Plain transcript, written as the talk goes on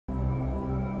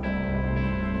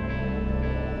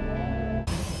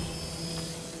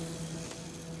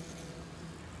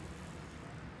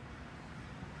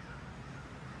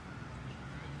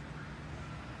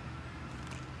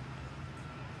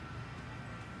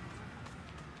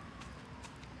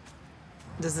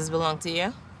Does this belong to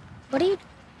you? What are you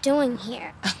doing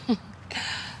here?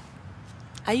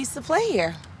 I used to play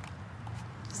here.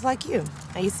 Just like you.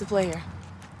 I used to play here.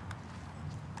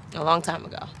 A long time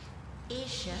ago.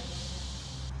 Esha,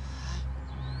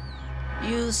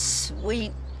 you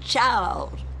sweet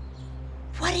child.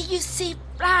 What do you see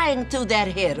flying through that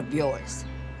head of yours?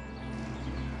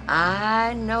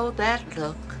 I know that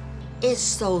look.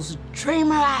 It's those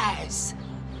dreamer eyes.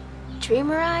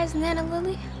 Dreamer eyes, Nana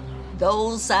Lily?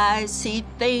 Those eyes see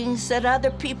things that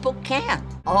other people can't.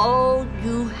 All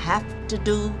you have to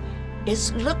do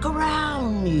is look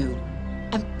around you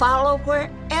and follow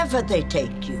wherever they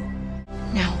take you.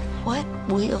 Now, what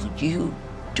will you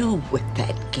do with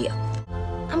that gift?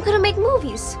 I'm gonna make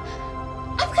movies.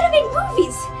 I'm gonna make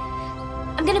movies.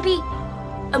 I'm gonna be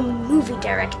a movie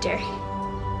director.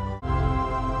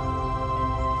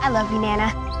 I love you, Nana.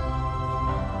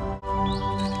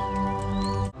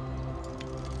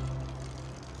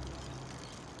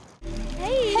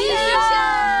 Hey,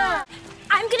 Esha!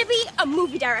 I'm gonna be a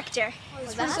movie director.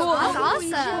 Oh, that's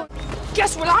awesome.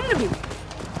 Guess what I'm gonna be?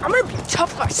 I'm gonna be a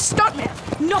tough guy stuntman.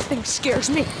 Nothing scares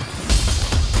me.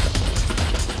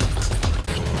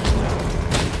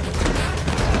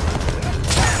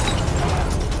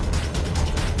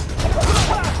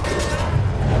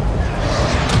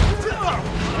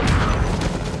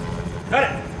 Cut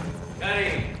it!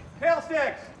 Cutting! Tail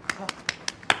sticks!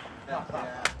 That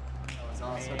was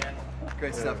awesome.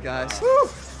 Great stuff, guys. Woo.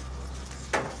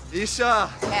 Esha!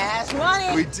 Cash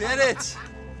money! We did it!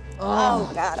 Oh,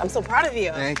 my God. I'm so proud of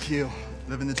you. Thank you.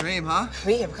 Living the dream, huh?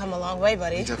 We have come a long way,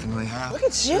 buddy. We definitely have. Look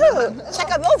at you. Check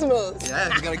out those moves.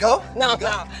 Yeah, you gotta go? No,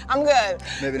 no, I'm good.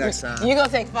 Maybe next time. You're gonna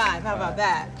take 5. How about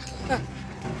that?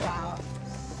 Wow.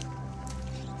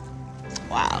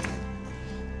 Wow.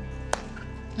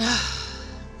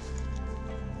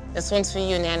 This one's for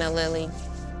you, Nana Lily.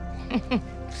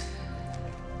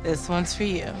 This one's for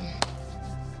you.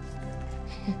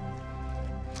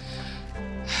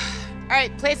 All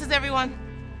right, places, everyone.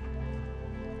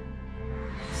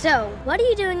 So, what are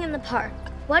you doing in the park?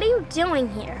 What are you doing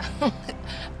here?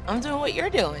 I'm doing what you're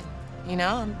doing. You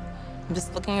know, I'm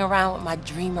just looking around with my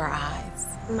dreamer eyes.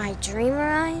 My dreamer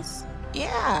eyes?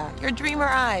 Yeah, your dreamer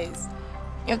eyes.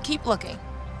 You know, keep looking,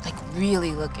 like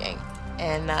really looking,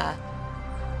 and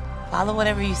follow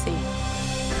whatever you see.